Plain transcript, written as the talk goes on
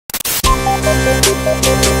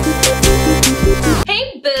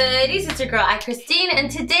buddies, it's your girl AyChristene,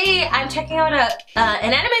 and today I'm checking out an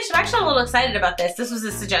animation. I'm actually a little excited about this. This was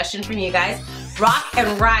a suggestion from you guys. Rock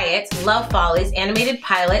and Riot, Love Follies, animated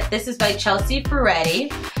pilot. This is by Chelsey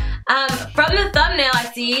Furedi. From the thumbnail,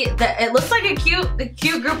 I see that it looks like a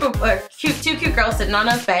cute group of two cute girls sitting on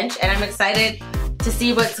a bench, and I'm excited to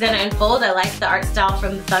see what's gonna unfold. I like the art style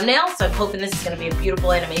from the thumbnail, so I'm hoping this is gonna be a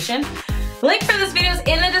beautiful animation. Link for this video is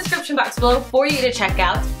in the description box below for you to check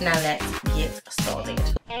out. Now let's get started.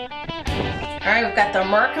 Alright, we've got the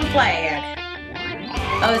American flag.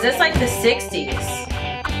 Oh, is this like the 60s?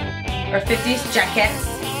 Or 50s jackets?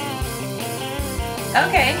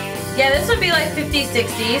 Okay. Yeah, this would be like 50s,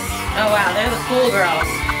 60s. Oh wow, they're the cool girls.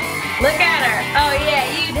 Look at her. Oh yeah,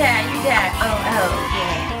 you dad. Oh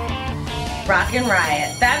yeah. Rock and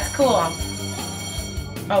Riot. That's cool.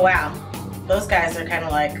 Oh wow. Those guys are kind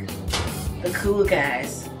of like the cool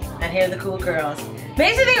guys. And here are the cool girls.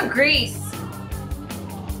 Makes me think of Grease.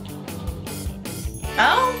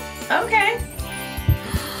 Oh, okay.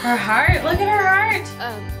 Her heart, look at her heart.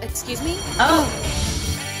 Excuse me? Oh,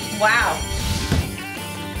 wow.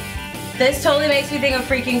 This totally makes me think of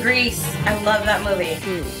freaking Grease. I love that movie.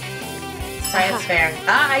 Science fair.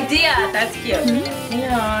 Ah, idea. That's cute.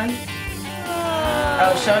 Yeah.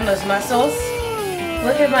 Oh, showing those muscles.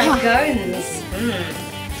 Look at my guns.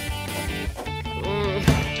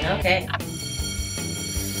 Okay.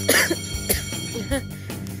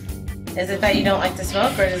 Is it that you don't like to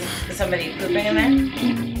smoke, or is somebody pooping in there?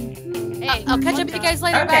 Hey, I'll catch up with you guys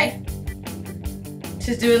later. Okay. Bye.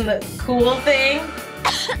 She's doing the cool thing.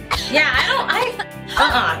 Yeah,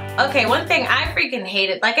 Okay, one thing I freaking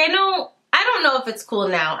hated. Like, I don't know if it's cool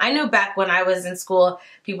now. I knew back when I was in school,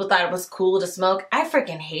 people thought it was cool to smoke. I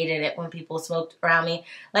freaking hated it when people smoked around me.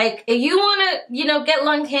 Like, if you want to, get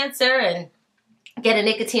lung cancer and get a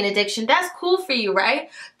nicotine addiction, that's cool for you, right?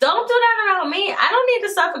 Don't do that around me. I don't need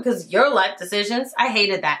to suffer because of your life decisions. I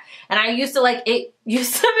hated that. And I used to it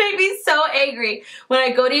used to make me so angry when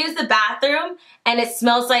I go to use the bathroom and it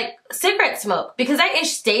smells like cigarette smoke, because that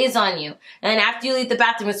ish stays on you. And then after you leave the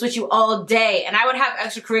bathroom, it's with you all day. And I would have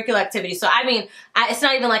extracurricular activities. So I mean, it's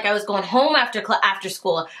not even like I was going home after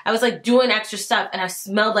school. I was like doing extra stuff and I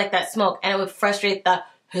smelled like that smoke, and it would frustrate the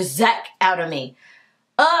heck out of me.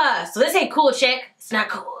 So this ain't cool, chick. It's not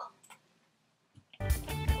cool.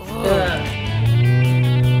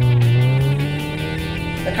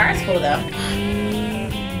 The car's cool though.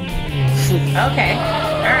 Okay.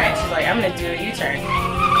 Alright, she's like, I'm gonna do a U-turn.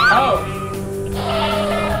 Oh.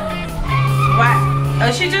 What? Oh,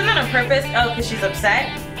 is she doing that on purpose? Oh, because she's upset?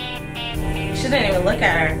 She didn't even look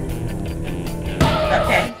at her.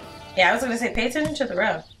 Okay. Yeah, I was gonna say, pay attention to the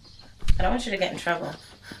road. I don't want you to get in trouble.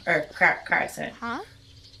 Or car accident. Huh?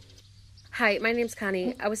 Hi, my name's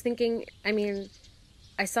Connie. I was thinking,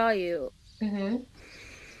 I saw you.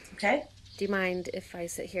 Okay. Do you mind if I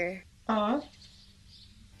sit here? Oh,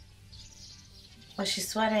 she's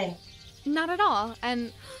sweating. Not at all.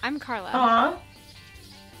 And I'm Carla.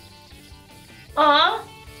 Aw.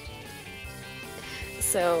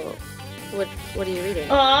 So, what are you reading?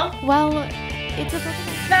 Well, it's a book.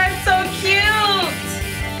 That's so cute.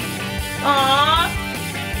 Aw.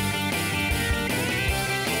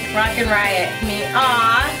 Rock and Riot. Me.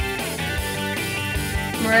 Aw.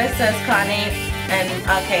 Marissa's Connie. And,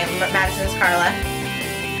 okay, Madison's Carla.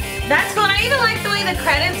 That's cool. And I even like the way the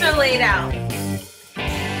credits are laid out.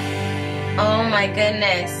 Oh my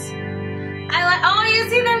goodness. Oh, you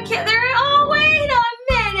see them oh, wait a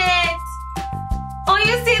minute. Oh,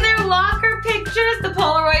 you see their locker pictures? The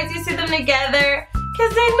Polaroids, you see them together?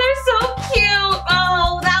 Because they're so cute.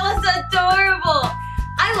 Oh, that was adorable.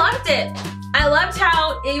 I loved it. I loved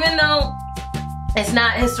how, even though it's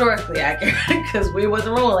not historically accurate, because we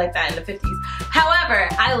wasn't rolling like that in the 50s. However,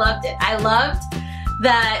 I loved it. I loved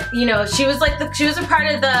that, she was like she was a part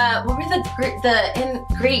of what were in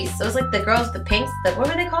Greece? It was like the girls with the pinks, what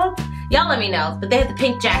were they called? Y'all let me know. But they had the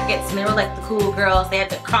pink jackets and they were like the cool girls. They had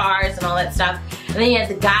the cars and all that stuff. And then you had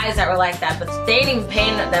the guys that were like that, but they didn't even pay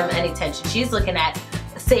them any attention. She's looking at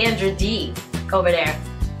Sandra D over there.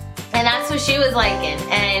 And that's what she was liking.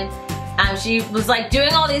 And she was like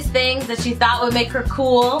doing all these things that she thought would make her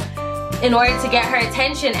cool in order to get her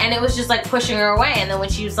attention, and it was just like pushing her away. And then when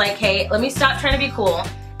she was like, hey, let me stop trying to be cool,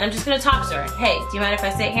 and I'm just gonna talk to her. Hey, do you mind if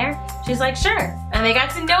I sit here? She's like, sure. And they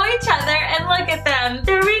got to know each other, and look at them.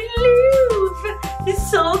 They're in Louvre. It's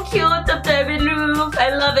so cute up there in Louvre.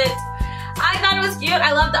 I love it. I thought it was cute.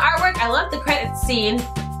 I love the artwork. I love the credit scene.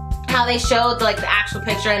 How they showed the actual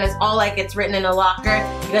picture, and it's all like it's written in a locker.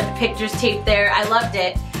 You got the pictures taped there. I loved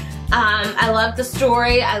it. I love the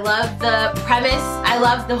story, I love the premise, I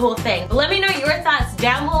love the whole thing. But let me know your thoughts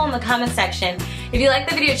down below in the comment section. If you like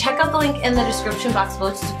the video, check out the link in the description box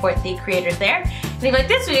below to support the creators there. And if you like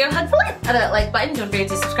this video, hug the like button. Don't forget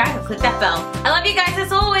to subscribe and click that bell. I love you guys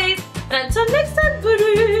as always.